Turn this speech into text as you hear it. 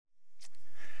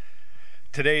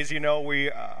Today, as you know, we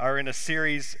are in a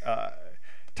series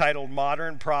titled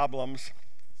Modern Problems,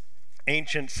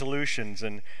 Ancient Solutions.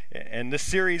 And this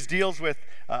series deals with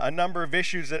a number of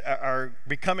issues that are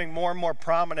becoming more and more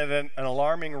prominent at an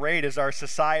alarming rate as our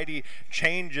society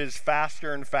changes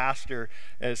faster and faster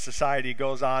as society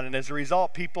goes on. And as a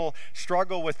result, people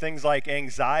struggle with things like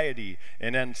anxiety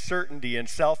and uncertainty and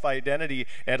self-identity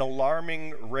at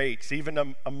alarming rates,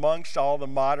 even amongst all the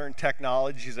modern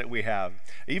technologies that we have.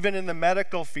 Even in the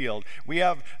medical field, we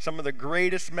have some of the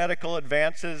greatest medical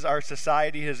advances our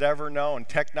society has ever known,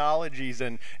 technologies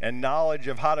and knowledge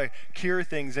of how to cure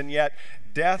things, and yet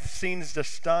death seems to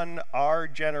stun our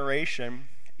generation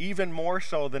even more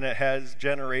so than it has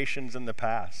generations in the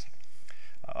past.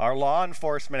 Our law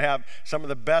enforcement have some of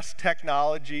the best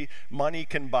technology money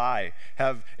can buy,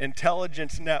 have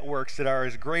intelligence networks that are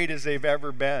as great as they've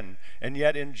ever been, and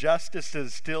yet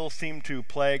injustices still seem to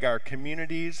plague our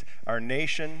communities, our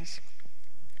nations,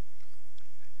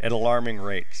 at alarming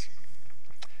rates.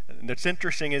 And what's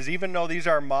interesting is even though these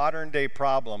are modern day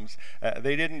problems,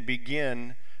 they didn't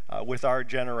begin with our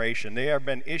generation. They have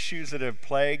been issues that have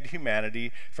plagued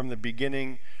humanity from the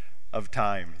beginning of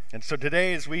time. And so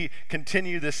today, as we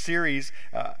continue this series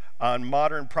on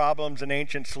modern problems and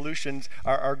ancient solutions,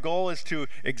 our goal is to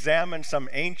examine some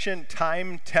ancient,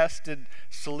 time-tested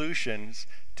solutions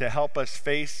to help us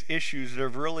face issues that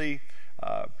have really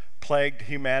plagued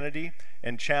humanity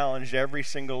and challenged every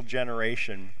single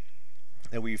generation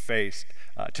that we've faced.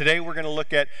 Today we're going to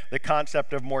look at the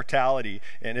concept of mortality.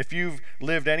 And if you've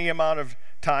lived any amount of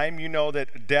time, you know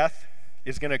that death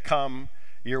is going to come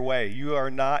your way. You are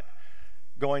not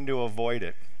going to avoid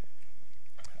it.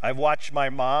 I've watched my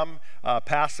mom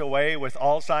pass away with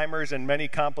Alzheimer's and many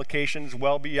complications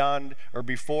well beyond or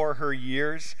before her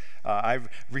years. I've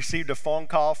received a phone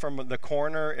call from the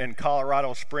coroner in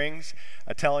Colorado Springs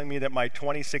telling me that my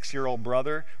 26-year-old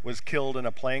brother was killed in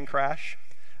a plane crash.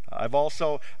 I've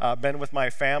also been with my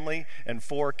family and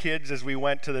 4 kids as we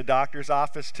went to the doctor's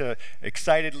office to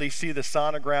excitedly see the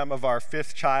sonogram of our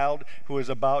 5th child, who is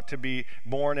about to be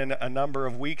born in a number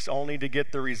of weeks, only to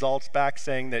get the results back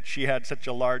saying that she had such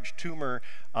a large tumor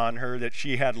on her that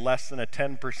she had less than a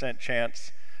 10%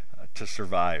 chance to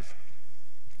survive.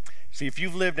 See, if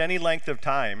you've lived any length of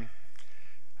time,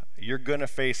 you're going to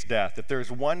face death. If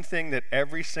there's one thing that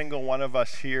every single one of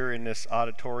us here in this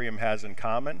auditorium has in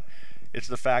common, it's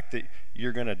the fact that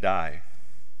you're going to die.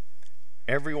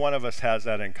 Every one of us has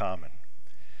that in common.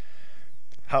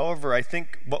 However, I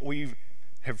think what we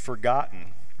have forgotten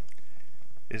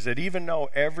is that even though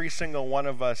every single one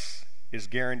of us is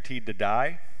guaranteed to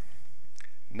die,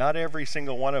 not every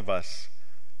single one of us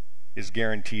is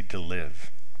guaranteed to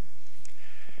live.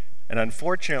 And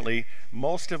unfortunately,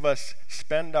 most of us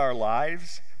spend our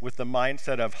lives with the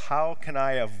mindset of how can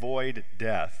I avoid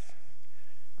death,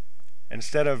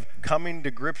 instead of coming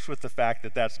to grips with the fact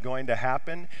that that's going to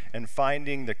happen and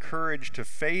finding the courage to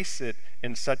face it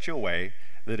in such a way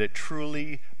that it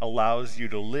truly allows you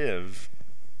to live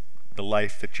the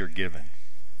life that you're given.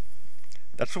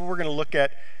 That's what we're going to look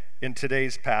at in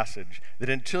today's passage, that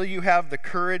until you have the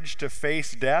courage to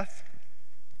face death,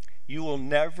 you will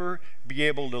never be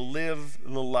able to live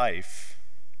the life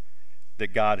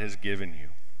that God has given you.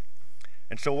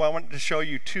 And so I want to show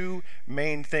you 2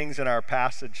 main things in our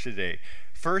passage today.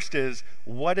 First is,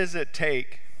 what does it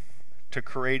take to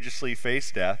courageously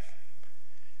face death?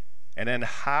 And then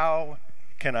how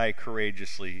can I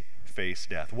courageously face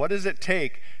death? What does it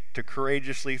take to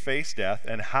courageously face death?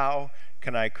 And how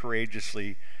can I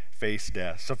courageously face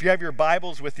death? So if you have your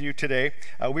Bibles with you today,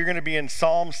 we're going to be in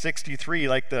Psalm 63,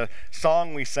 like the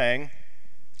song we sang,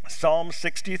 Psalm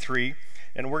 63.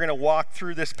 And we're going to walk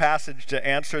through this passage to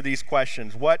answer these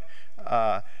questions. What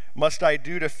must I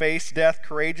do to face death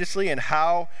courageously? And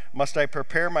how must I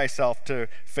prepare myself to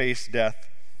face death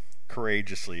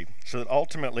courageously so that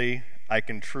ultimately I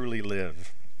can truly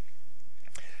live?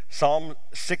 Psalm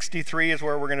 63 is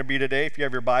where we're going to be today. If you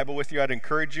have your Bible with you, I'd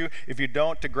encourage you, if you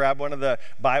don't, to grab one of the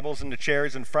Bibles in the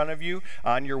chairs in front of you.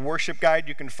 On your worship guide,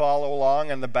 you can follow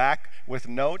along on the back with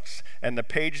notes, and the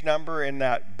page number in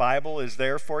that Bible is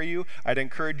there for you. I'd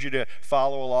encourage you to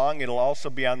follow along. It'll also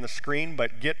be on the screen,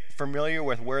 but get familiar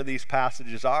with where these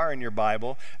passages are in your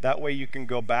Bible. That way you can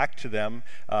go back to them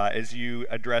as you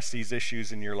address these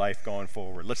issues in your life going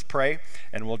forward. Let's pray,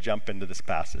 and we'll jump into this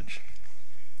passage.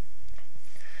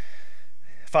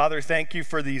 Father, thank you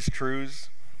for these truths.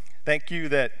 Thank you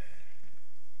that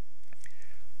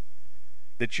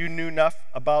you knew enough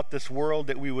about this world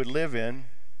that we would live in,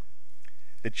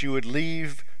 that you would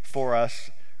leave for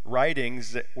us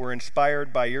writings that were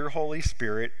inspired by your Holy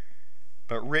Spirit,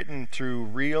 but written through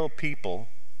real people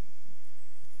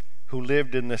who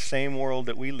lived in the same world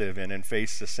that we live in and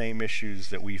faced the same issues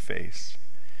that we face.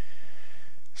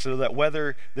 So that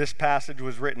whether this passage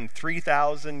was written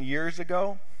 3,000 years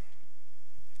ago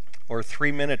or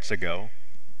 3 minutes ago,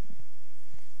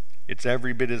 it's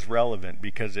every bit as relevant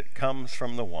because it comes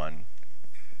from the one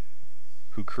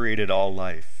who created all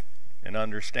life and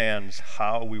understands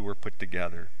how we were put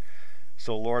together.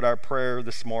 So, Lord, our prayer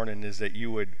this morning is that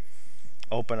you would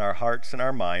open our hearts and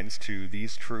our minds to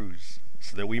these truths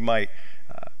so that we might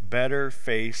better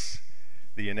face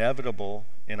the inevitable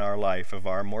in our life of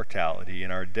our mortality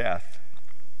and our death,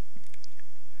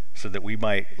 so that we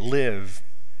might live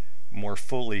more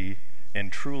fully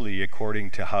and truly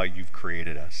according to how you've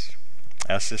created us.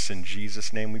 Ask this in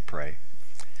Jesus' name we pray.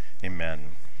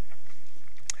 Amen.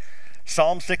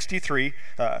 Psalm 63,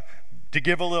 to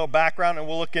give a little background, and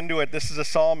we'll look into it. This is a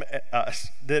psalm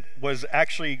that was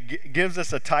actually gives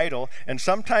us a title. And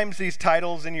sometimes these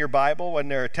titles in your Bible, when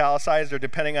they're italicized, or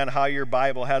depending on how your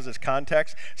Bible has its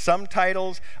context, some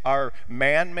titles are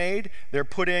man-made. They're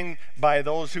put in by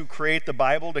those who create the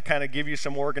Bible to kind of give you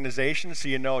some organization so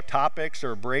you know topics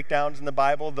or breakdowns in the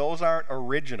Bible. Those aren't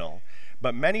original.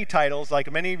 But many titles,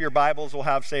 like many of your Bibles will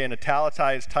have, say, an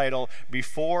italicized title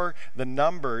before the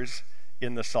numbers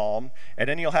in the psalm, and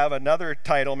then you'll have another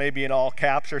title, maybe in all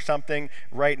caps or something,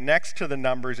 right next to the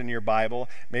numbers in your Bible,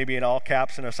 maybe in all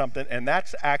caps and something, and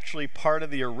that's actually part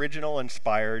of the original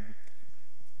inspired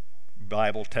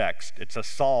Bible text. It's a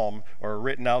psalm, or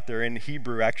written out there in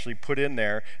Hebrew, actually put in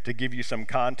there to give you some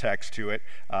context to it,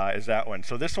 is that one.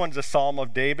 So this one's a psalm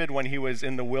of David when he was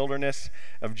in the wilderness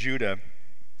of Judah.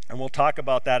 And we'll talk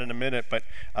about that in a minute, but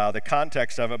the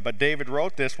context of it. But David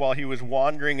wrote this while he was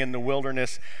wandering in the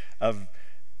wilderness of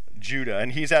Judah.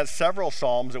 And he's had several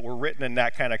psalms that were written in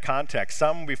that kind of context.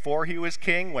 Some before he was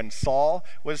king, when Saul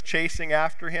was chasing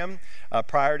after him.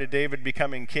 Prior to David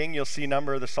becoming king, you'll see a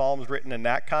number of the psalms written in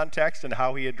that context and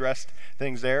how he addressed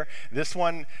things there. This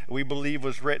one, we believe,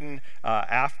 was written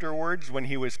afterwards when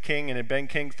he was king and had been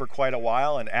king for quite a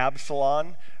while. And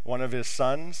Absalom, one of his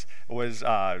sons, was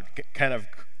kind of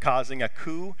causing a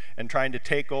coup and trying to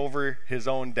take over his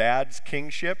own dad's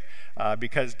kingship,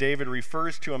 because David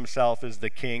refers to himself as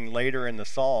the king later in the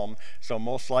psalm, so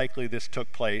most likely this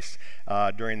took place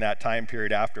during that time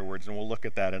period afterwards, and we'll look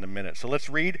at that in a minute. So let's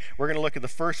read. We're going to look at the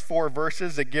first 4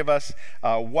 verses that give us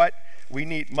what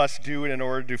we must do in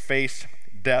order to face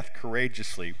death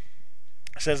courageously.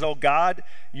 It says, "O God,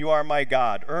 you are my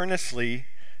God. Earnestly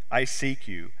I seek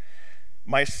you.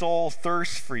 My soul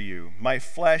thirsts for you, my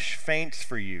flesh faints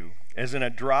for you, as in a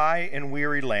dry and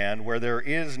weary land where there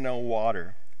is no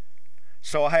water.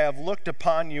 So I have looked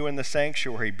upon you in the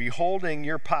sanctuary, beholding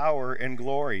your power and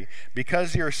glory.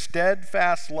 Because your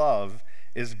steadfast love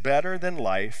is better than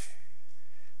life,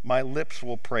 my lips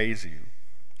will praise you.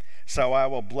 So I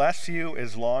will bless you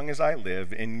as long as I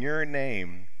live. In your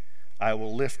name I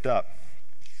will lift up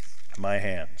my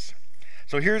hands."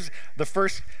 So here's the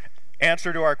first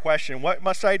answer to our question: what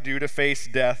must I do to face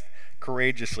death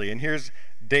courageously? And here's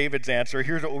David's answer.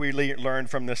 Here's what we learn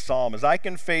from this psalm: is I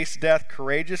can face death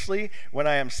courageously when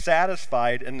I am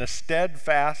satisfied in the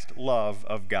steadfast love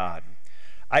of God.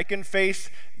 I can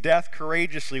face death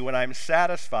courageously when I'm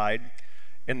satisfied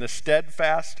in the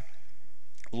steadfast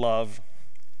love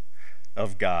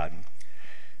of God.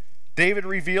 David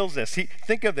reveals this.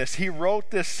 Think of this. He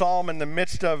wrote this psalm in the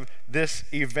midst of this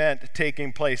event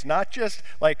taking place. Not just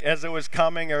like as it was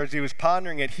coming or as he was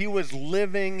pondering it. He was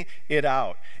living it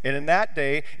out. And in that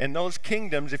day, in those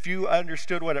kingdoms, if you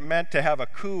understood what it meant to have a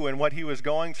coup and what he was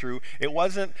going through, it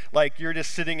wasn't like you're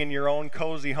just sitting in your own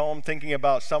cozy home thinking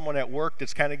about someone at work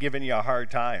that's kind of giving you a hard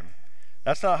time.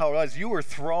 That's not how it was. You were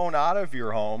thrown out of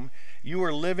your home. You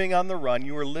were living on the run.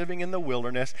 You were living in the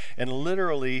wilderness. And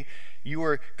literally, you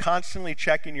were constantly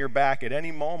checking your back at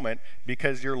any moment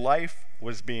because your life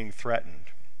was being threatened.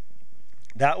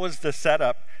 That was the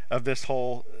setup of this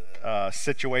whole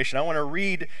situation. I want to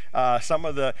read some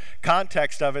of the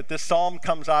context of it. This psalm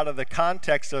comes out of the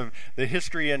context of the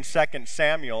history in 2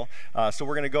 Samuel. So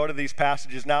we're going to go to these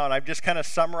passages now, and I've just kind of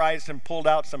summarized and pulled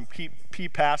out some key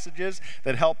passages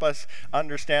that help us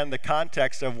understand the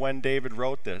context of when David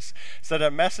wrote this. So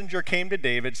a messenger came to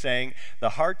David saying,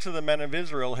 "The hearts of the men of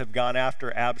Israel have gone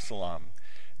after Absalom."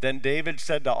 Then David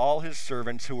said to all his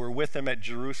servants who were with him at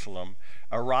Jerusalem,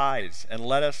 "Arise and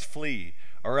let us flee,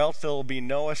 or else there will be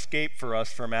no escape for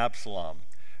us from Absalom.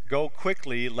 Go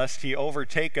quickly, lest he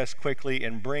overtake us quickly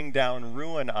and bring down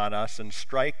ruin on us and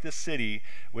strike the city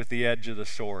with the edge of the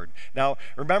sword. Now,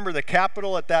 remember, the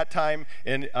capital at that time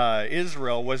in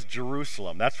Israel was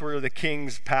Jerusalem. That's where the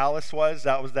king's palace was.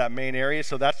 That was that main area.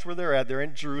 So that's where they're at. They're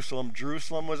in Jerusalem.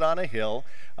 Jerusalem was on a hill,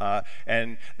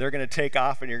 and they're going to take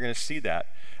off, and you're going to see that.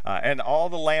 And all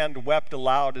the land wept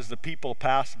aloud as the people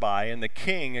passed by, and the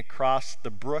king crossed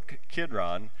the brook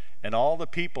Kidron, and all the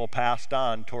people passed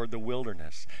on toward the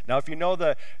wilderness. Now, if you know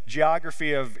the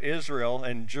geography of Israel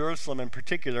and Jerusalem in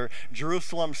particular,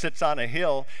 Jerusalem sits on a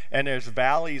hill and there's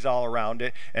valleys all around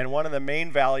it. And one of the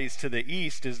main valleys to the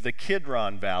east is the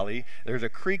Kidron Valley. There's a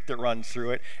creek that runs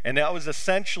through it. And that was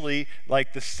essentially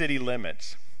like the city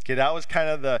limits. Okay, that was kind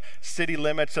of the city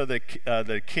limits of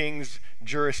the king's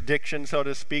jurisdiction, so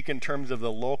to speak, in terms of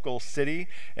the local city.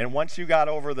 And once you got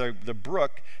over the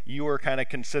brook, you were kind of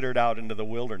considered out into the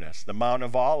wilderness. The Mount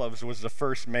of Olives was the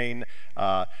first main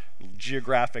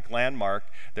geographic landmark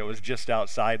that was just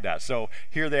outside that. So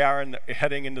here they are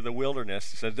heading into the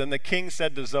wilderness. It says, then the king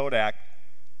said to Zodok,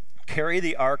 carry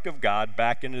the ark of God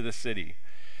back into the city.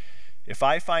 If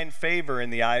I find favor in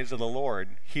the eyes of the Lord,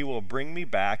 he will bring me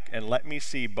back and let me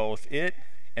see both it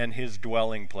and his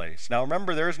dwelling place. Now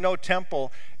remember, there's no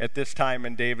temple at this time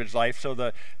in David's life, so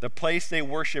the place they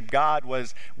worshiped God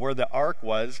was where the ark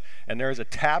was, and there's a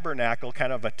tabernacle,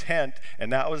 kind of a tent,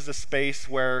 and that was the space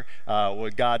where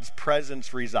God's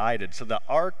presence resided. So the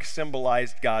ark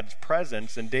symbolized God's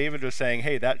presence, and David was saying,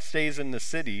 hey, that stays in the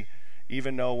city.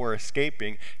 Even though we're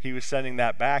escaping, he was sending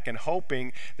that back and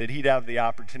hoping that he'd have the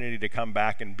opportunity to come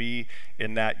back and be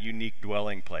in that unique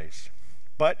dwelling place.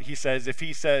 But he says, if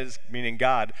he says, meaning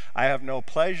God, I have no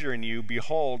pleasure in you,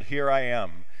 behold, here I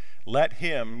am. Let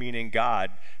him, meaning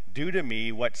God, do to me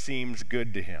what seems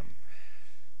good to him.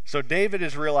 So David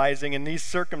is realizing in these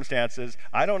circumstances,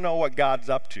 I don't know what God's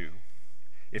up to.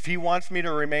 If he wants me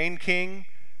to remain king,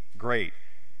 great.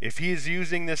 If he's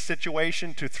using this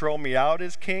situation to throw me out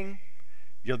as king,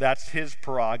 that's his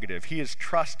prerogative. He is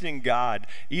trusting God,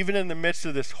 even in the midst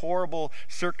of this horrible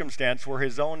circumstance where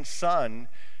his own son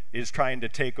is trying to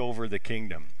take over the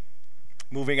kingdom.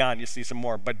 Moving on, you see some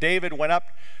more. But David went up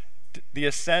the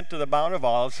ascent to the Mount of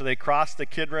Olives, so they crossed the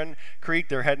Kidron Creek.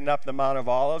 They're heading up the Mount of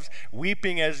Olives,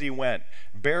 weeping as he went,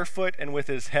 barefoot and with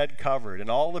his head covered. And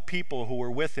all the people who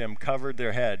were with him covered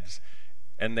their heads,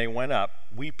 and they went up,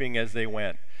 weeping as they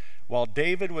went. While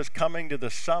David was coming to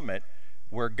the summit,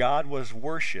 where God was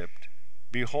worshipped,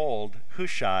 behold,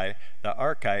 Hushai the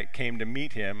Archite came to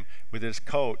meet him with his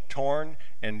coat torn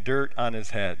and dirt on his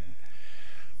head.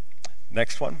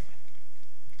 Next one.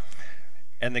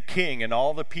 And the king and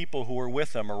all the people who were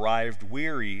with him arrived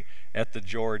weary at the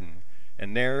Jordan,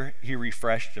 and there he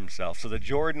refreshed himself. So the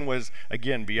Jordan was,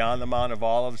 again, beyond the Mount of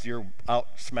Olives. You're out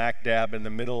smack dab in the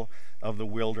middle of the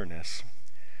wilderness.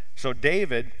 So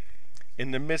David,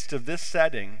 in the midst of this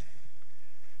setting,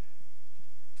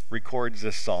 records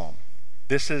this psalm.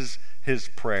 This is his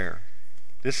prayer.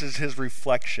 This is his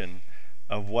reflection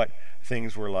of what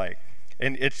things were like.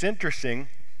 And it's interesting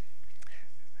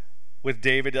with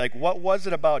David, like, what was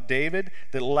it about David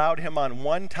that allowed him on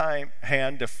one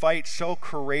hand to fight so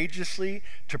courageously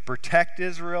to protect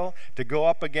Israel, to go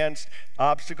up against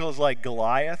obstacles like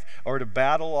Goliath, or to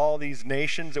battle all these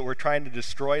nations that were trying to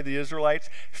destroy the Israelites?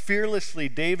 Fearlessly,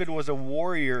 David was a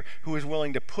warrior who was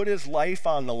willing to put his life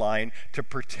on the line to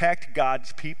protect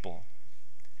God's people.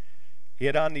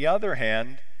 Yet on the other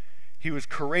hand, he was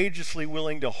courageously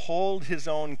willing to hold his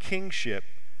own kingship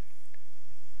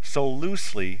so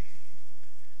loosely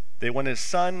that when his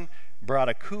son brought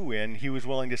a coup in, he was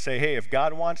willing to say, hey, if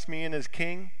God wants me in as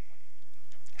king,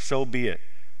 so be it.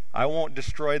 I won't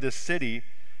destroy this city.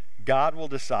 God will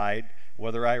decide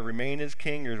whether I remain as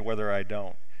king or whether I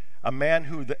don't. A man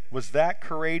who was that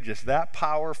courageous, that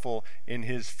powerful in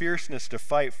his fierceness to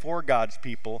fight for God's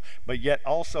people, but yet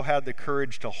also had the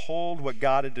courage to hold what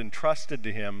God had entrusted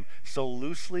to him so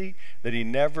loosely that he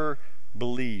never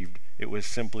believed it was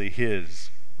simply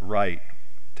his right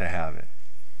to have it.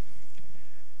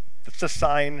 That's a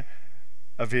sign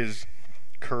of his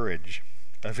courage,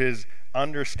 of his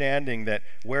understanding that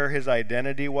where his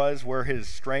identity was, where his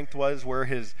strength was, where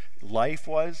his life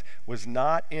was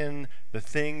not in the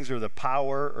things or the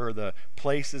power or the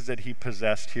places that he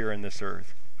possessed here in this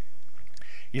earth.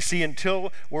 You see,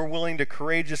 until we're willing to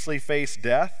courageously face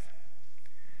death,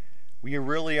 we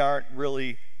really aren't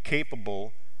really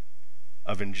capable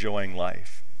of enjoying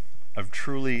life, of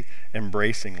truly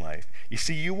embracing life. You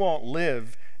see, you won't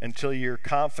live until you're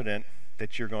confident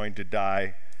that you're going to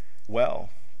die well.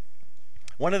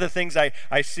 One of the things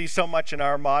I see so much in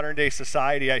our modern day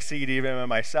society, I see it even in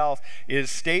myself, is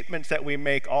statements that we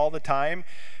make all the time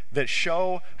that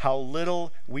show how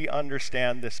little we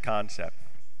understand this concept.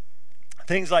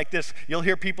 Things like this, you'll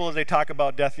hear people as they talk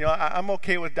about death, I'm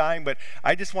okay with dying, but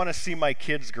I just want to see my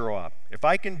kids grow up. If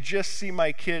I can just see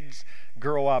my kids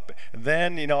grow up,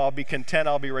 then, I'll be content,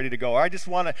 I'll be ready to go. Or I just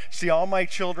want to see all my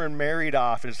children married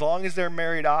off. And as long as they're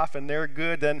married off and they're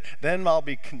good, then I'll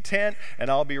be content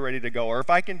and I'll be ready to go. Or if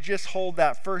I can just hold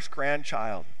that first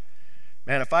grandchild,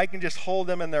 man, if I can just hold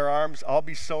them in their arms, I'll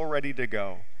be so ready to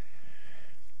go.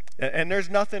 And there's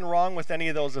nothing wrong with any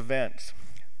of those events.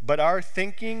 But our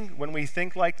thinking, when we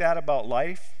think like that about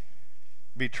life,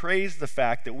 betrays the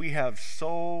fact that we have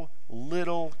so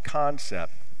little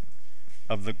concept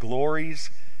of the glories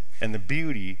and the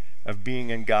beauty of being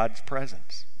in God's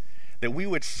presence. That we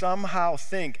would somehow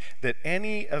think that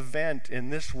any event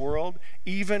in this world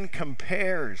even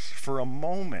compares for a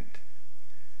moment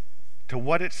to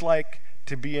what it's like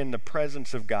to be in the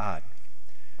presence of God.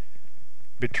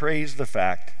 Betrays the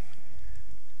fact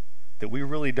that we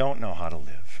really don't know how to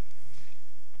live.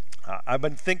 I've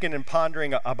been thinking and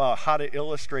pondering about how to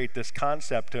illustrate this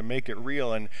concept to make it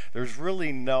real, and there's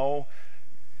really no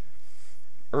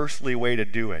earthly way to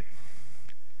do it.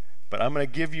 But I'm going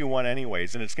to give you one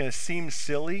anyways, and it's going to seem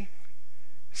silly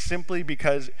simply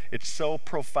because it's so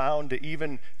profound to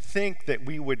even think that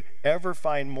we would ever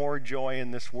find more joy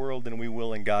in this world than we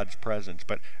will in God's presence.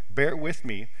 But bear with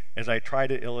me as I try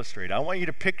to illustrate. I want you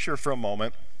to picture for a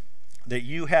moment that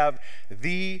you have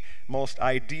the most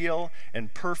ideal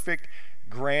and perfect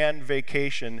grand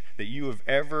vacation that you have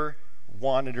ever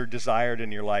wanted or desired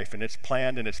in your life, and it's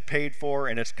planned and it's paid for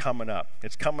and it's coming up.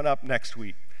 It's coming up next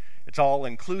week. It's all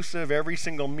inclusive, every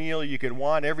single meal you could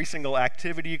want, every single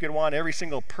activity you could want, every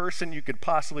single person you could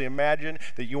possibly imagine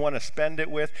that you want to spend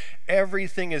it with.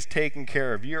 Everything is taken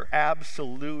care of. Your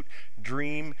absolute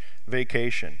dream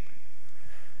vacation.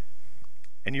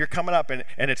 And you're coming up, and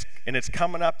it's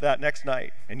coming up that next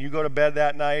night. And you go to bed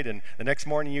that night, and the next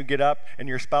morning you get up, and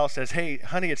your spouse says, "Hey,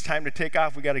 honey, it's time to take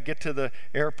off. We got to get to the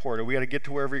airport, or we got to get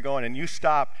to wherever you're going." And you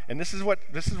stop, and this is what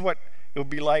it would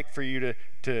be like for you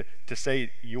to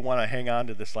say you want to hang on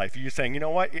to this life. You're saying, "You know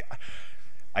what?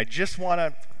 I just want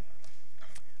to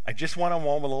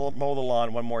mow the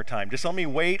lawn one more time. Just let me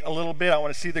wait a little bit. I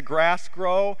want to see the grass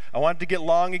grow. I want it to get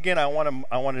long again. I want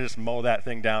to just mow that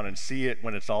thing down and see it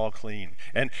when it's all clean."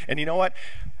 And you know what?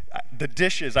 The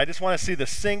dishes, I just want to see the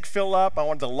sink fill up. I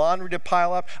want the laundry to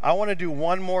pile up. I want to do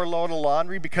one more load of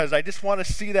laundry because I just want to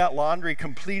see that laundry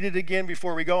completed again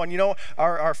before we go. And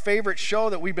our favorite show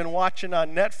that we've been watching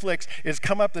on Netflix is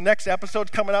coming up. The next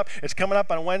episode's coming up. It's coming up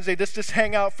on Wednesday. Just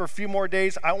hang out for a few more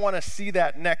days. I want to see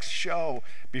that next show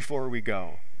before we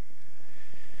go.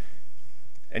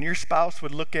 And your spouse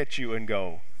would look at you and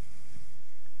go,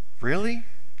 "Really?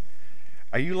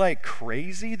 Are you like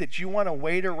crazy that you want to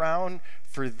wait around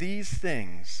for these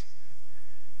things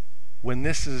when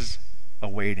this is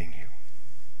awaiting you?"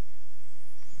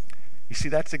 You see,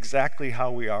 that's exactly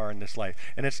how we are in this life.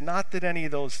 And it's not that any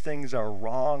of those things are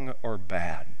wrong or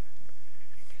bad.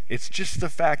 It's just the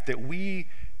fact that we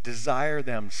desire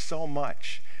them so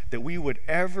much that we would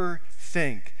ever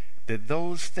think that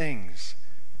those things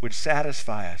would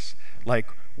satisfy us, like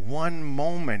one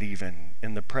moment even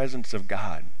in the presence of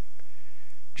God.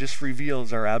 Just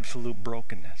reveals our absolute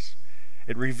brokenness.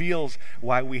 It reveals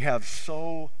why we have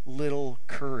so little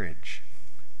courage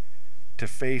to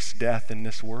face death in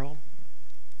this world,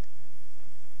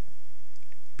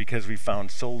 because we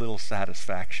found so little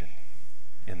satisfaction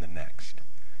in the next.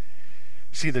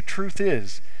 See, the truth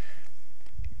is,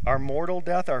 our mortal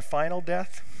death, our final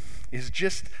death, is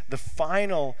just the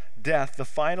final death, the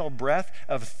final breath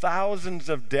of thousands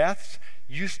of deaths.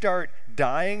 You start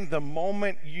dying the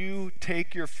moment you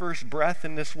take your first breath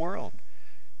in this world.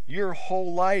 Your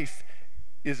whole life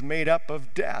is made up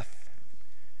of death.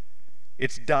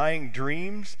 It's dying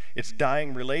dreams, it's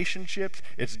dying relationships,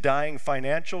 it's dying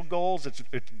financial goals, it's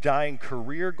dying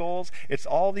career goals, it's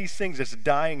all these things. It's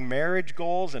dying marriage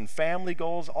goals and family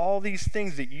goals, all these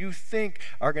things that you think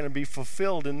are going to be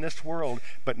fulfilled in this world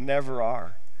but never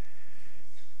are.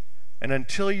 And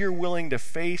until you're willing to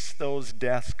face those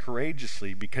deaths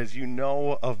courageously because you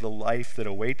know of the life that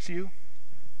awaits you,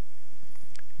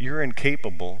 you're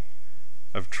incapable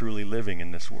of truly living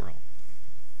in this world.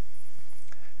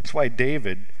 That's why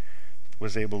David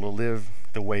was able to live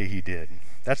the way he did.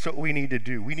 That's what we need to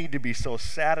do. We need to be so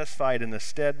satisfied in the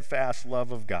steadfast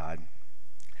love of God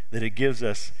that it gives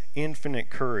us infinite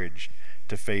courage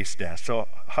to face death. So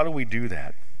how do we do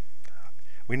that?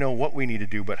 We know what we need to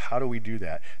do, but how do we do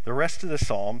that? The rest of the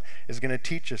psalm is going to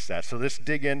teach us that. So let's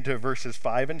dig into verses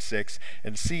 5 and 6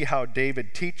 and see how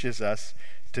David teaches us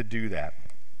to do that.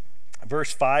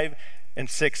 Verse 5 and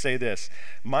 6 say this: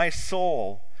 my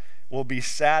soul will be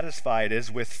satisfied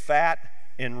as with fat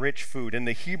and rich food. In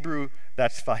the Hebrew,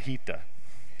 that's fahita.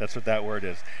 That's what that word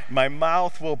is. My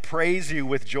mouth will praise you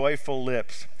with joyful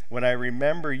lips when I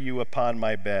remember you upon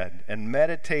my bed and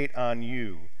meditate on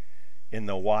you in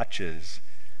the watches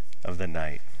of the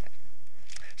night.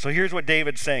 So here's what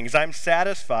David's saying, is I'm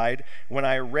satisfied when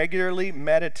I regularly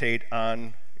meditate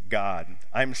on God.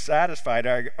 I'm satisfied,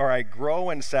 or I grow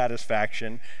in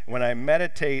satisfaction when I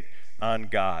meditate on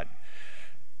God.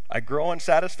 I grow in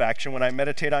satisfaction when I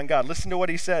meditate on God. Listen to what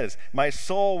he says. My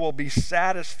soul will be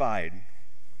satisfied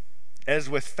as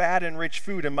with fat and rich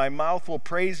food, and my mouth will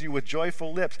praise you with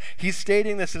joyful lips. He's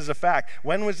stating this as a fact.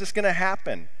 When was this going to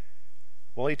happen?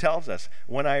 Well, he tells us,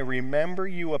 when I remember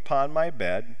you upon my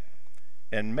bed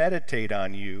and meditate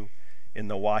on you in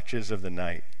the watches of the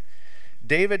night.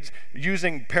 David's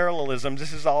using parallelisms.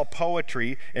 This is all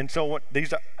poetry, and so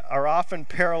these are often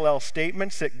parallel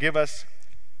statements that give us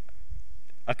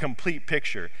a complete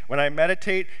picture. When I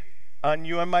meditate on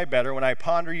you in my bed, or when I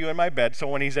ponder you in my bed, so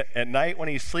when he's at night, when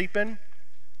he's sleeping,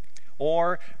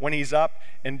 or when he's up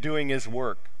and doing his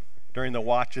work during the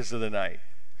watches of the night.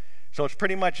 So it's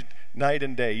pretty much night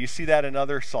and day. You see that in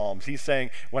other Psalms. He's saying,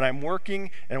 when I'm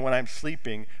working and when I'm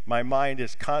sleeping, my mind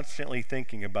is constantly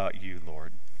thinking about you,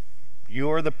 Lord. You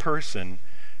are the person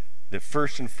that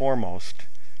first and foremost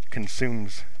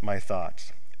consumes my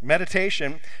thoughts.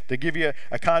 Meditation, to give you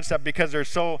a concept, because there's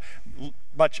so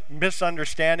much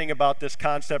misunderstanding about this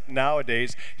concept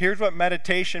nowadays, here's what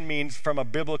meditation means from a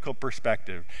biblical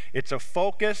perspective. It's a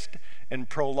focused and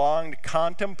prolonged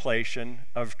contemplation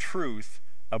of truth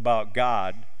about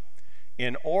God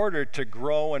in order to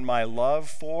grow in my love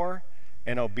for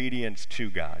and obedience to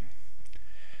God.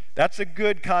 That's a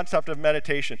good concept of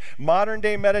meditation. Modern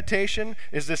day meditation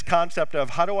is this concept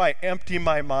of, how do I empty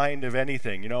my mind of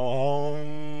anything? You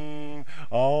know,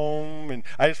 and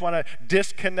I just want to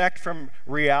disconnect from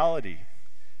reality.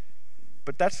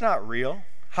 But that's not real.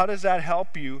 How does that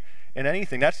help you in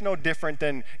anything? That's no different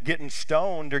than getting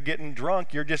stoned or getting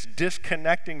drunk. You're just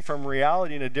disconnecting from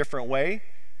reality in a different way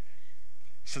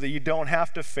so that you don't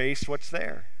have to face what's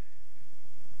there.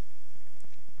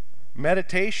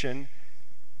 Meditation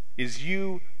is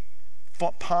you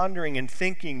pondering and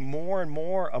thinking more and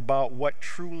more about what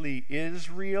truly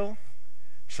is real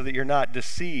so that you're not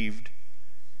deceived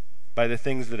by the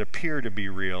things that appear to be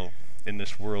real in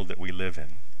this world that we live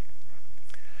in.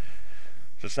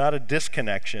 So it's not a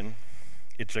disconnection,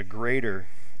 it's a greater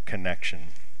connection.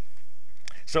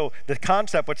 So the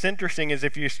concept, what's interesting is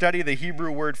if you study the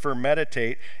Hebrew word for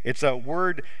meditate, it's a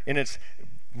word in its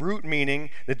root meaning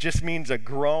that just means a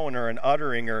groan or an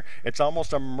uttering, or it's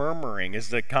almost a murmuring is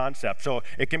the concept. So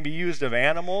it can be used of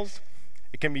animals,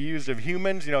 it can be used of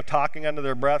humans, you know, talking under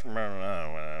their breath.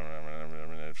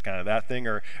 It's kind of that thing,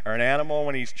 or an animal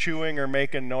when he's chewing or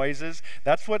making noises.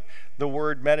 That's what the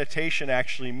word meditation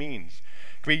actually means.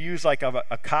 It can be used like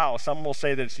a cow. Some will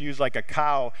say that it's used like a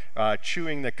cow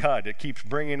chewing the cud. It keeps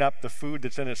bringing up the food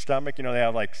that's in its stomach. You know, they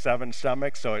have like 7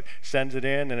 stomachs, so it sends it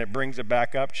in and it brings it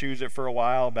back up, chews it for a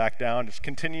while, back down. It's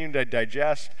continuing to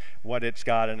digest what it's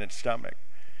got in its stomach.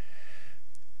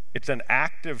 It's an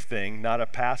active thing, not a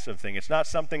passive thing. It's not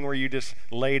something where you just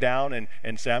lay down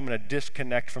and say, I'm going to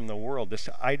disconnect from the world. This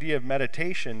idea of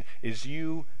meditation is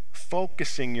you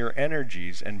focusing your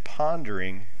energies and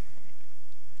pondering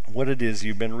what it is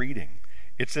you've been reading.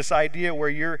 It's this idea where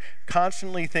you're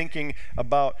constantly thinking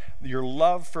about your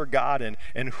love for God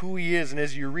and who he is. And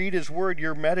as you read his word,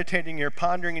 you're meditating, you're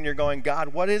pondering, and you're going, God,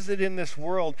 what is it in this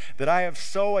world that I have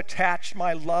so attached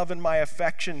my love and my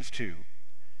affections to,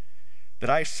 that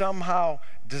I somehow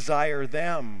desire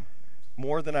them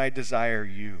more than I desire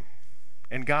you?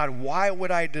 And God, why would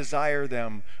I desire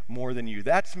them more than you?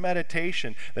 That's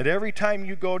meditation. That every time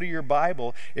you go to your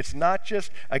Bible, it's not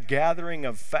just a gathering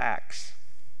of facts.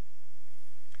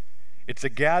 It's a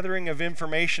gathering of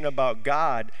information about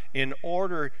God in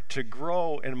order to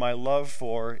grow in my love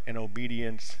for and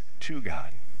obedience to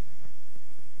God.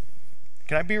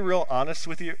 Can I be real honest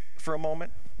with you for a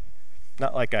moment?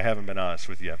 Not like I haven't been honest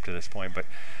with you up to this point, but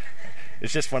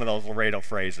it's just one of those Laredo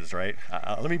phrases, right?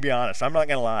 Let me be honest. I'm not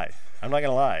going to lie. I'm not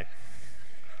going to lie.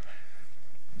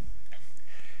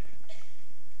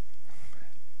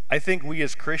 I think we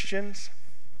as Christians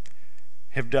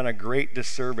have done a great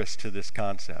disservice to this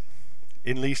concept,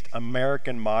 at least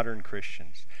American modern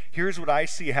Christians. Here's what I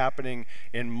see happening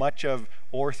in much of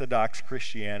Orthodox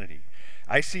Christianity.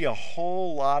 I see a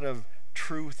whole lot of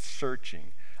truth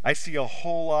searching. I see a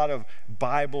whole lot of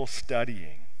Bible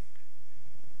studying,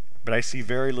 but I see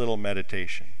very little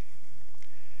meditation.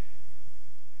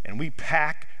 And we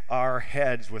pack our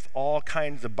heads with all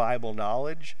kinds of Bible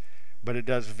knowledge, but it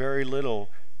does very little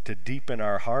to deepen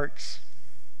our hearts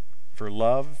for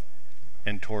love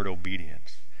and toward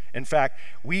obedience. In fact,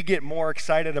 we get more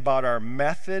excited about our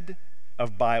method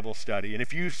of Bible study. And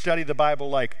if you study the Bible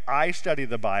like I study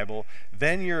the Bible,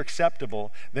 then you're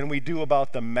acceptable than we do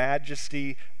about the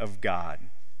majesty of God.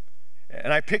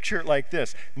 And I picture it like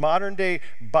this. Modern day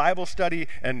Bible study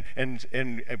and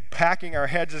packing our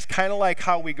heads is kind of like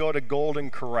how we go to Golden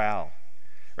Corral.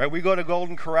 Right? We go to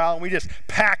Golden Corral and we just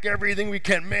pack everything we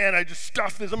can. Man, I just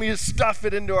stuff this. Let me just stuff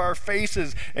it into our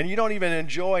faces. And you don't even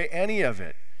enjoy any of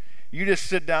it. You just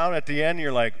sit down at the end and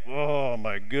you're like, oh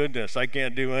my goodness, I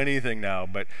can't do anything now.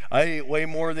 But I ate way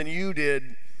more than you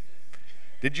did.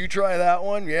 Did you try that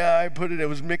one? Yeah, I put it, it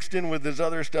was mixed in with this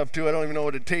other stuff too. I don't even know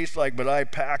what it tastes like, but I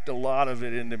packed a lot of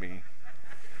it into me.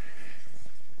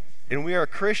 And we are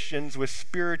Christians with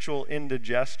spiritual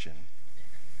indigestion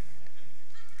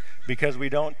because we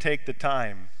don't take the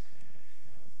time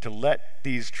to let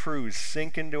these truths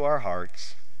sink into our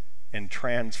hearts and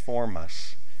transform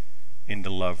us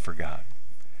into love for God.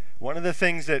 One of the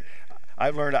things that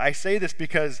I've learned, I say this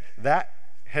because that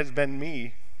has been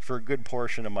me for a good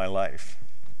portion of my life.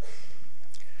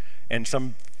 And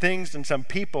some things and some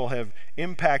people have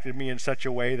impacted me in such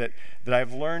a way that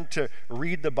I've learned to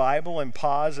read the Bible and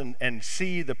pause and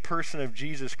see the person of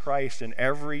Jesus Christ in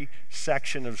every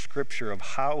section of Scripture of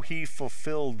how he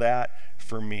fulfilled that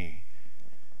for me.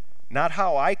 Not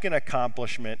how I can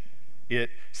accomplish it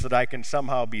so that I can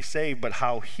somehow be saved, but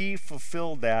how he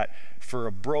fulfilled that for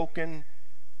a broken,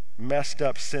 messed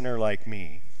up sinner like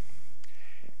me.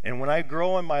 And when I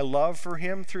grow in my love for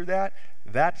him through that,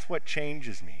 that's what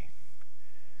changes me.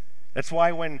 That's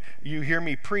why when you hear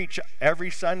me preach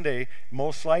every Sunday,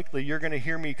 most likely you're going to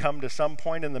hear me come to some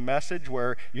point in the message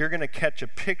where you're going to catch a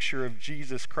picture of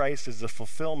Jesus Christ as the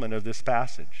fulfillment of this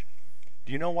passage.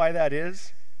 Do you know why that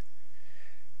is?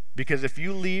 Because if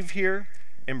you leave here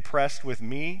impressed with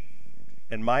me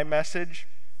and my message,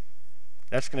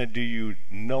 that's going to do you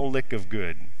no lick of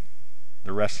good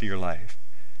the rest of your life.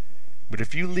 But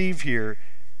if you leave here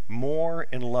more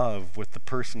in love with the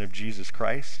person of Jesus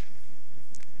Christ,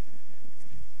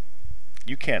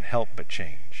 you can't help but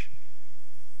change.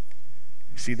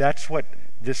 See, that's what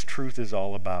this truth is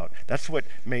all about. That's what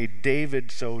made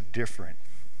David so different,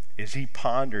 is he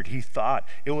pondered, he thought.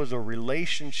 It was a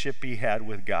relationship he had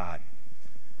with God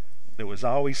that was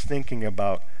always thinking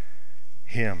about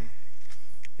him.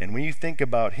 And when you think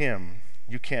about him,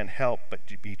 you can't help but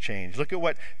to be changed. Look at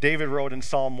what David wrote in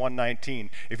Psalm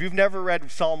 119. If you've never read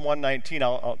Psalm 119,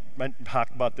 I'll talk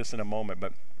about this in a moment,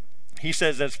 but he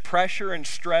says, as pressure and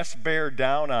stress bear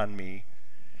down on me,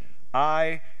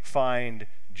 I find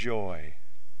joy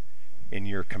in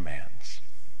your commands.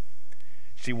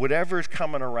 See, whatever's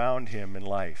coming around him in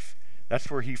life,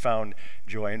 that's where he found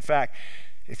joy. In fact,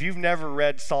 if you've never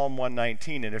read Psalm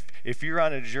 119, and if you're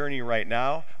on a journey right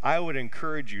now, I would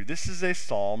encourage you, this is a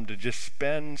psalm to just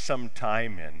spend some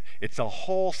time in. It's a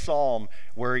whole psalm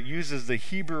where it uses the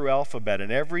Hebrew alphabet,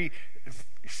 and every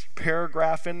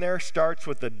paragraph in there starts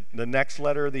with the next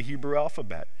letter of the Hebrew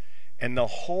alphabet. And the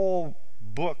whole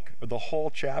book, or the whole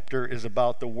chapter, is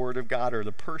about the Word of God or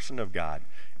the person of God.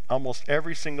 Almost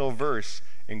every single verse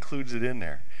includes it in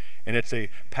there. And it's a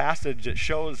passage that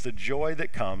shows the joy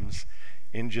that comes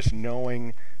in just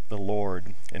knowing the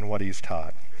Lord and what he's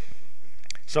taught.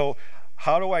 So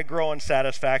how do I grow in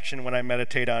satisfaction when I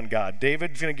meditate on God?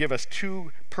 David's going to give us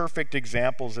two perfect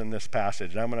examples in this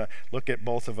passage. And I'm going to look at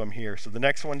both of them here. So the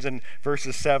next one's in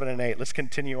verses 7 and 8. Let's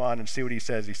continue on and see what he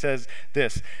says. He says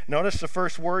this. Notice the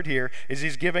first word here is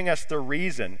he's giving us the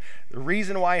reason. The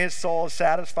reason why his soul is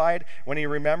satisfied when he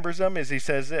remembers them is he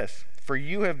says this, for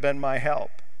you have been my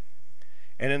help.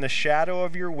 And in the shadow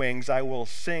of your wings I will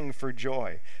sing for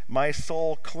joy. My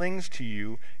soul clings to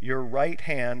you. Your right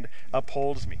hand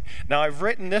upholds me. Now I've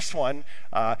written this one.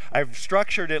 I've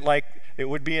structured it like it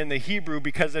would be in the Hebrew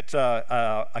because it's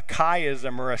a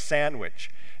chiasm or a sandwich.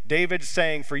 David's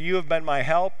saying, for you have been my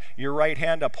help, your right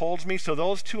hand upholds me. So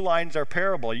those two lines are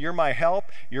parable. You're my help,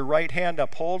 your right hand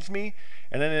upholds me.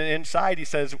 And then inside he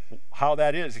says how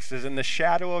that is. He says, in the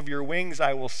shadow of your wings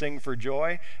I will sing for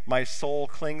joy. My soul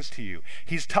clings to you.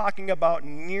 He's talking about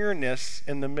nearness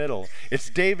in the middle. It's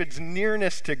David's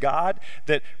nearness to God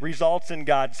that results in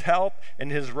God's help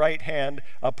and his right hand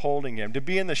upholding him. To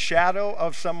be in the shadow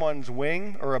of someone's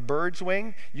wing or a bird's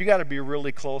wing, you got to be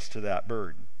really close to that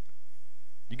bird.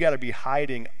 You got to be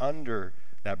hiding under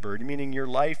that bird, meaning your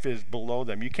life is below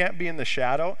them. You can't be in the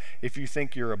shadow if you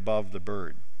think you're above the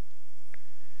bird.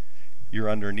 You're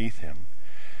underneath him.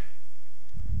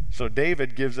 So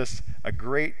David gives us a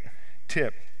great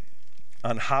tip.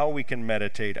 on how we can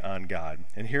meditate on God.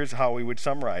 And here's how we would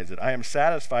summarize it. I am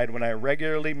satisfied when I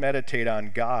regularly meditate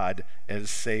on God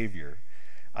as Savior.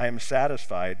 I am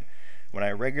satisfied when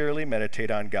I regularly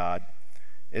meditate on God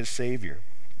as Savior.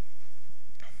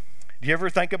 Do you ever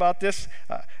think about this?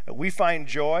 We find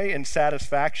joy and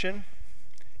satisfaction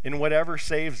in whatever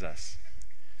saves us.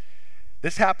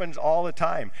 This happens all the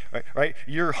time, right?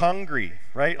 You're hungry,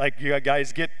 right? Like you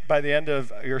guys get by the end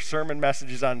of your sermon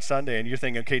messages on Sunday and you're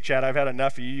thinking, okay, Chad, I've had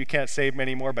enough of you. You can't save me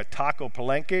anymore, but Taco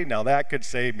Palenque, now that could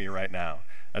save me right now.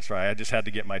 That's right. I just had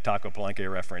to get my Taco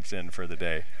Palenque reference in for the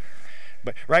day.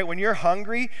 But right, when you're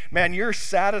hungry, man, you're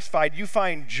satisfied. You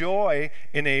find joy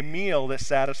in a meal that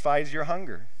satisfies your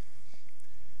hunger.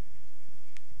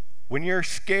 When you're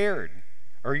scared,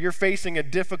 or you're facing a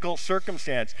difficult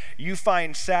circumstance, you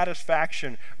find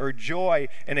satisfaction or joy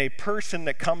in a person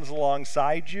that comes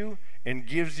alongside you and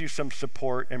gives you some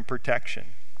support and protection.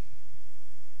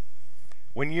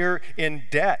 When you're in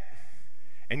debt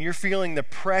and you're feeling the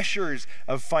pressures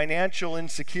of financial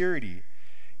insecurity,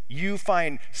 you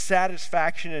find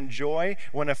satisfaction and joy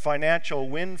when a financial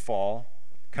windfall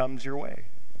comes your way.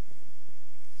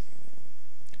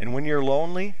 And when you're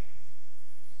lonely,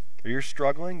 or you're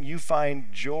struggling, you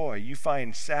find joy, you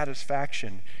find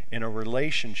satisfaction in a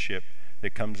relationship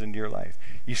that comes into your life.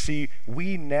 You see,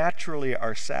 we naturally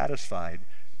are satisfied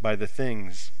by the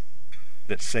things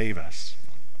that save us.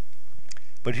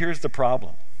 But here's the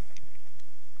problem.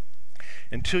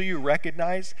 Until you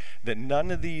recognize that none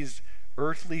of these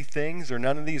earthly things or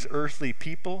none of these earthly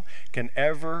people can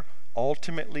ever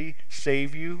ultimately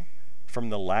save you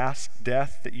from the last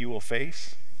death that you will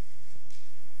face,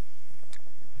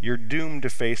 you're doomed to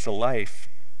face a life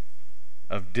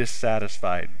of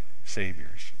dissatisfied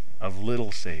saviors, of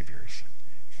little saviors.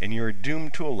 And you're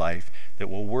doomed to a life that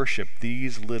will worship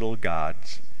these little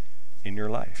gods in your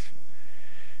life.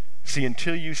 See,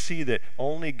 until you see that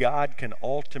only God can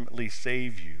ultimately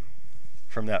save you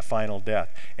from that final death,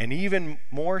 and even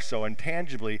more so and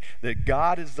tangibly, that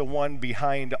God is the one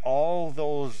behind all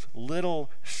those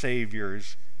little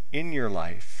saviors in your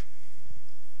life,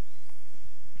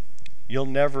 you'll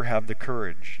never have the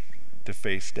courage to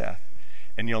face death,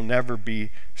 and you'll never be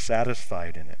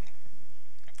satisfied in it.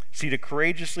 See, to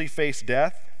courageously face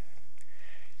death,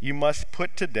 you must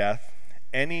put to death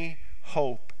any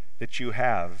hope that you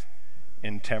have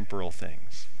in temporal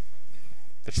things.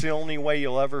 That's the only way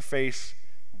you'll ever face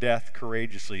death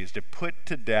courageously, is to put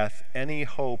to death any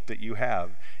hope that you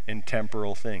have in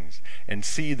temporal things and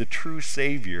see the true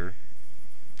Savior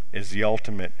as the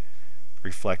ultimate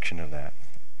reflection of that.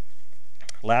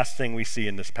 Last thing we see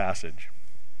in this passage.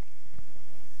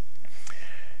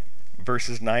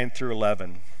 Verses 9 through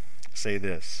 11 say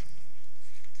this.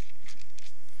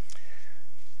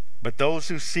 But those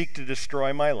who seek to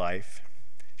destroy my life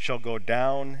shall go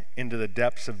down into the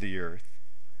depths of the earth.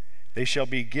 They shall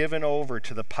be given over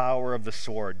to the power of the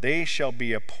sword. They shall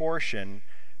be a portion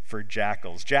for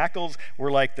jackals. Jackals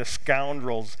were like the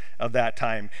scoundrels of that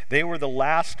time. They were the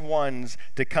last ones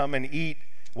to come and eat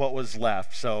what was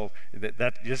left. So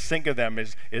that just think of them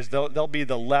as they'll be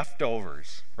the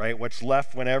leftovers, right? What's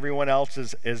left when everyone else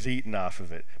is eaten off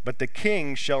of it. But the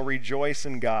king shall rejoice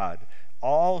in God.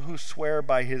 All who swear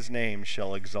by his name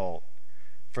shall exult,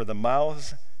 for the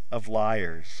mouths of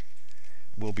liars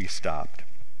will be stopped.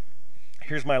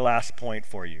 Here's my last point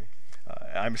for you.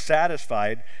 I'm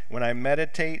satisfied when I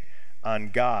meditate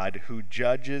on God who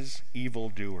judges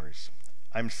evildoers.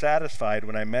 I'm satisfied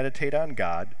when I meditate on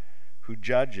God who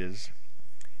judges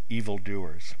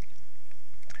evildoers.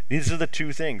 These are the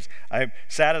two things. I'm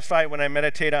satisfied when I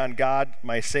meditate on God,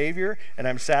 my Savior, and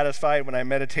I'm satisfied when I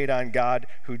meditate on God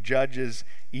who judges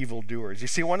evildoers. You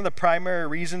see, one of the primary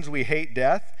reasons we hate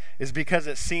death is because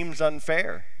it seems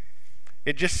unfair.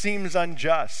 It just seems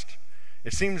unjust.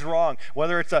 It seems wrong.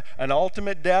 Whether it's an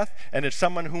ultimate death and it's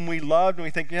someone whom we loved and we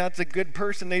think, yeah, it's a good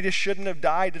person, they just shouldn't have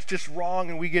died, it's just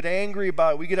wrong, and we get angry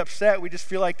about it, we get upset, we just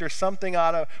feel like there's something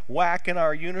out of whack in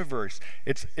our universe.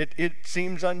 It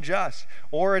seems unjust.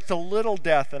 Or it's a little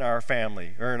death in our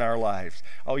family or in our lives.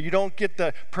 Oh, you don't get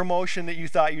the promotion that you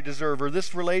thought you deserve, or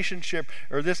this relationship,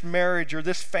 or this marriage, or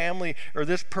this family, or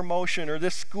this promotion, or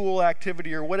this school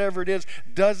activity, or whatever it is,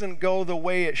 doesn't go the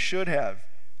way it should have.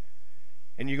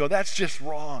 And you go, that's just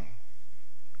wrong.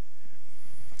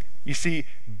 You see,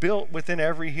 built within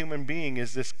every human being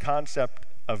is this concept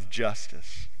of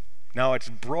justice. Now, it's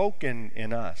broken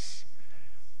in us.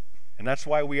 And that's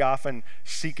why we often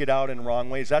seek it out in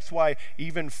wrong ways. That's why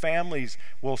even families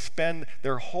will spend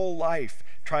their whole life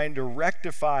trying to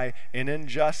rectify an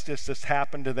injustice that's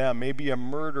happened to them, maybe a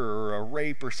murder or a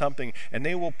rape or something, and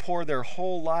they will pour their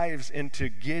whole lives into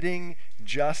getting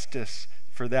justice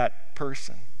for that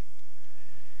person.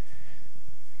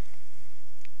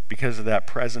 Because of that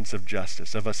presence of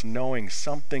justice, of us knowing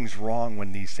something's wrong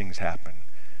when these things happen.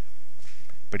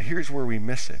 But here's where we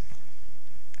miss it.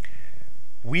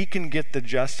 We can get the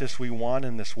justice we want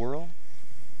in this world,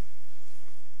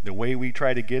 the way we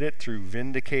try to get it through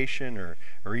vindication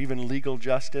or even legal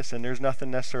justice, and there's nothing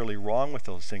necessarily wrong with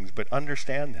those things, but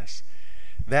understand this.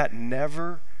 That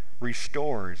never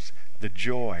restores the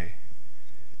joy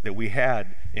that we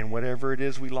had in whatever it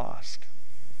is we lost.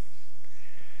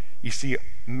 You see,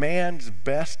 man's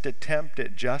best attempt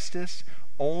at justice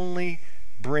only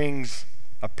brings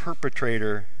a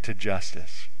perpetrator to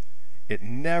justice. It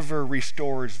never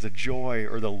restores the joy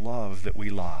or the love that we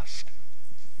lost.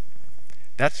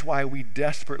 That's why we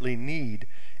desperately need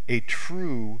a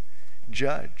true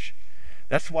judge.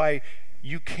 That's why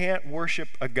you can't worship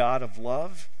a God of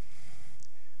love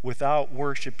without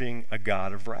worshiping a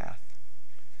God of wrath.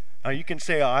 Now you can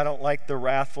say, oh, I don't like the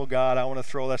wrathful God, I want to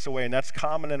throw this away, and that's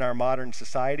common in our modern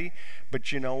society,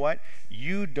 but you know what?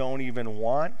 You don't even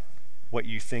want what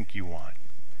you think you want.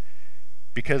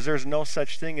 Because there's no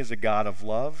such thing as a God of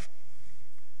love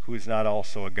who is not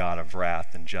also a God of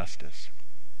wrath and justice.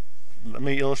 Let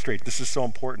me illustrate. This is so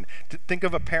important. Think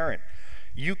of a parent.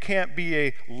 You can't be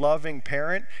a loving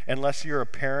parent unless you're a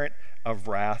parent of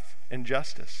wrath and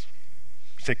justice.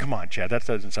 Say, come on, Chad, that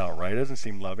doesn't sound right. It doesn't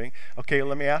seem loving. Okay,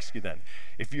 let me ask you then.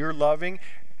 If you're loving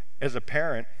as a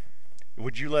parent,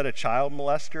 would you let a child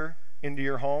molester into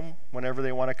your home whenever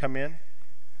they want to come in?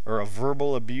 Or a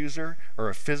verbal abuser or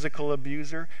a physical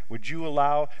abuser? Would you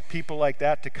allow people like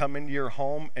that to come into your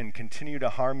home and continue to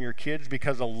harm your kids?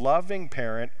 Because a loving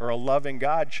parent or a loving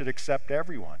God should accept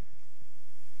everyone.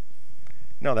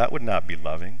 No, that would not be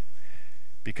loving.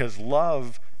 Because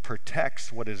love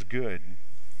protects what is good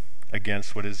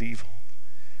against what is evil.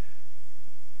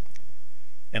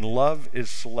 And love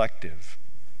is selective.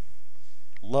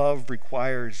 Love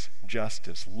requires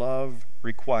justice. Love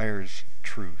requires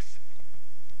truth.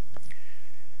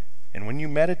 And when you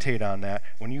meditate on that,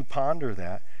 when you ponder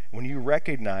that, when you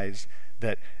recognize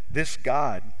that this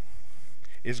God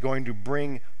is going to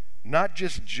bring not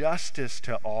just justice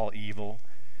to all evil,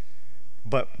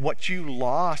 but what you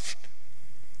lost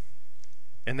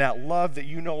and that love that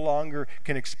you no longer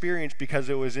can experience because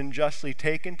it was unjustly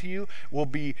taken to you will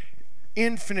be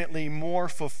infinitely more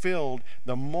fulfilled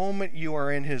the moment you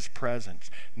are in his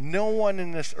presence. No one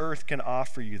in this earth can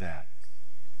offer you that.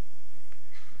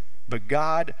 But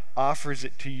God offers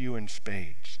it to you in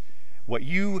spades. What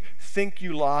you think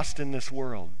you lost in this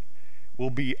world will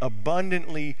be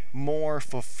abundantly more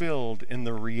fulfilled in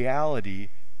the reality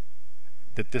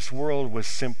that this world was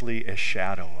simply a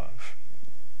shadow of.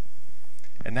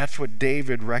 And that's what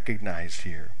David recognized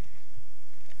here.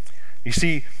 You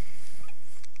see,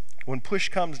 when push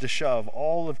comes to shove,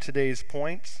 all of today's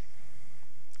points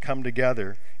come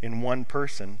together in one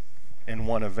person in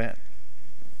one event.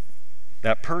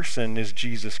 That person is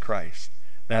Jesus Christ.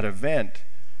 That event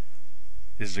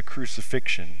is the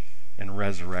crucifixion and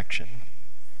resurrection.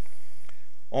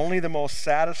 Only the most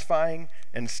satisfying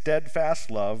and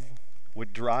steadfast love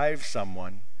would drive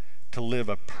someone to live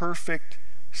a perfect,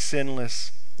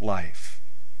 sinless life.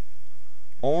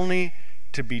 Only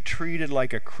to be treated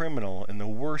like a criminal and the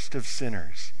worst of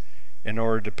sinners in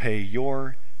order to pay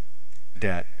your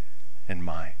debt and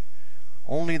mine.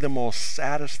 Only the most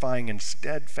satisfying and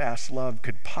steadfast love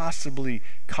could possibly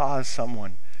cause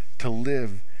someone to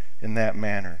live in that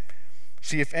manner.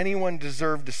 See, if anyone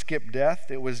deserved to skip death,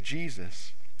 it was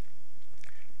Jesus.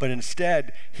 But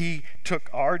instead, he took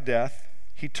our death,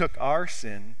 he took our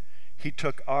sin, he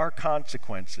took our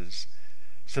consequences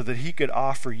so that he could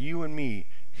offer you and me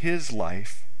his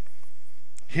life,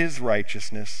 his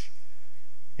righteousness,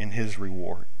 and his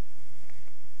reward.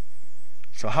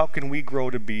 So how can we grow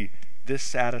to be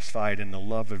dissatisfied in the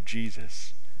love of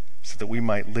Jesus so that we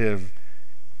might live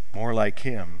more like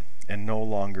him and no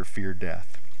longer fear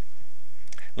death?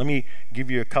 Let me give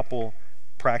you a couple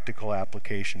practical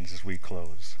applications as we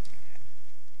close.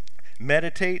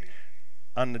 Meditate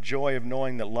on the joy of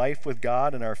knowing that life with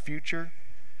God and our future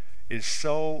is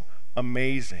so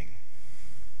amazing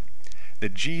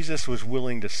that Jesus was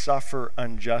willing to suffer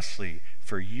unjustly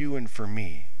for you and for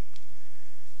me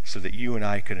so that you and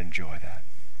I could enjoy that.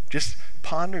 Just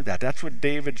ponder that. That's what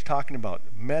David's talking about.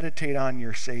 Meditate on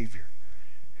your Savior.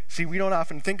 See, we don't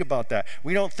often think about that.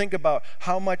 We don't think about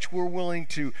how much we're willing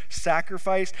to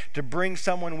sacrifice to bring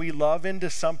someone we love into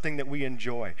something that we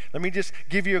enjoy. Let me just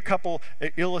give you a couple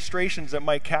illustrations that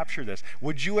might capture this.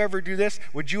 Would you ever do this?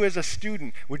 Would you, as a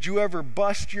student, would you ever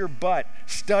bust your butt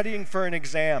studying for an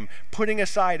exam, putting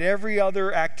aside every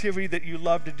other activity that you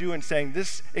love to do and saying,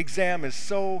 this exam is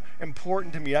so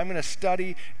important to me, I'm going to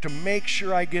study to make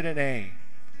sure I get an A?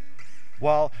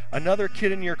 While another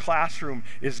kid in your classroom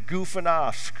is goofing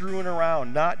off, screwing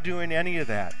around, not doing any of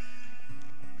that.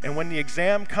 And when the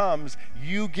exam comes,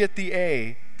 you get the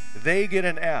A, they get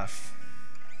an F.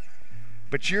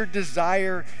 But your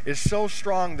desire is so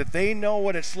strong that they know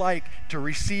what it's like to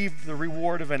receive the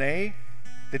reward of an A,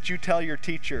 that you tell your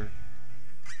teacher,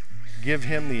 give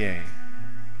him the A.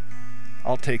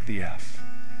 I'll take the F.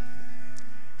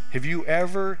 Have you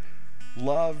ever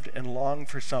loved and longed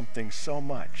for something so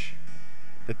much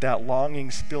that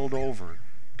longing spilled over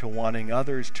to wanting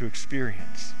others to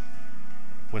experience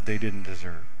what they didn't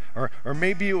deserve? Or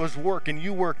maybe it was work, and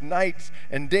you worked nights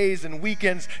and days and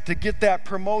weekends to get that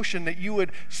promotion that you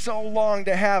would so long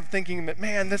to have, thinking that,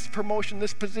 man, this promotion,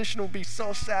 this position will be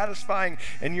so satisfying.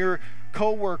 And your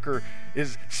coworker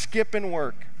is skipping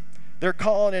work. They're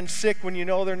calling in sick when you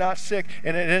know they're not sick,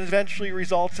 and it eventually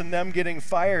results in them getting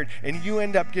fired, and you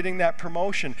end up getting that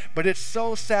promotion. But it's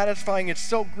so satisfying, it's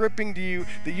so gripping to you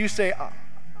that you say,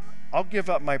 I'll give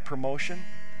up my promotion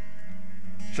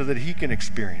so that he can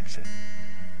experience it.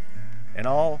 And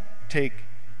I'll take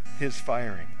his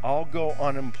firing. I'll go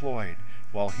unemployed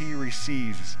while he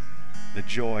receives the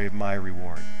joy of my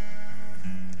reward.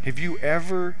 Have you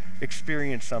ever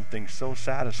experienced something so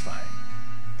satisfying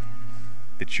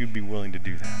that you'd be willing to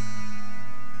do that?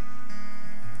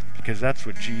 Because that's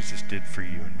what Jesus did for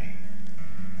you and me.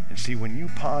 And see, when you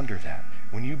ponder that,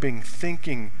 when you've been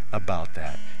thinking about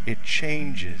that, it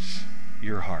changes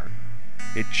your heart.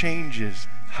 It changes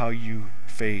how you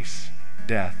face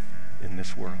death in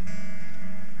this world.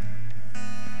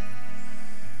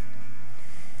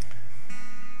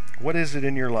 What is it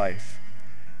in your life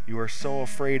you are so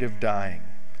afraid of dying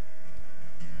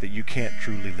that you can't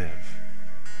truly live?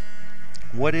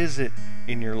 What is it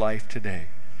in your life today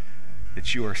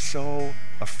that you are so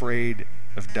afraid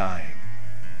of dying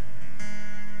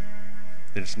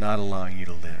that it's not allowing you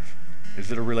to live?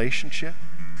 Is it a relationship?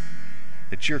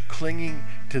 That you're clinging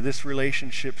to this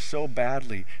relationship so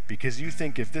badly because you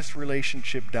think if this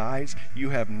relationship dies, you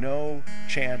have no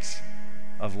chance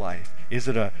of life? Is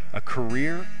it a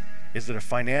career? Is it a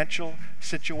financial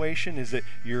situation? Is it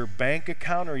your bank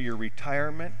account or your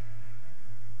retirement?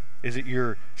 Is it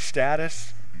your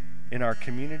status in our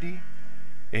community?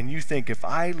 And you think, if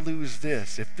I lose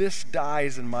this, if this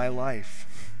dies in my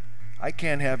life, I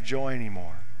can't have joy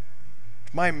anymore.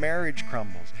 If my marriage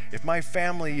crumbles, if my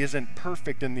family isn't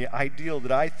perfect in the ideal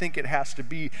that I think it has to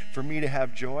be for me to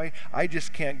have joy, I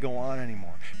just can't go on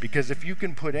anymore. Because if you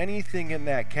can put anything in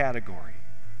that category,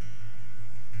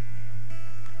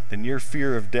 then your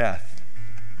fear of death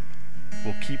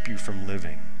will keep you from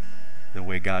living the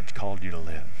way God's called you to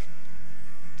live.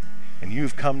 And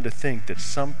you've come to think that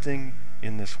something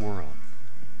in this world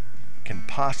can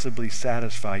possibly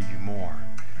satisfy you more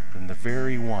than the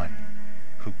very one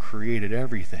who created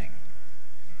everything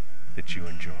that you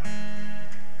enjoy.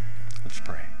 Let's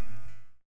pray.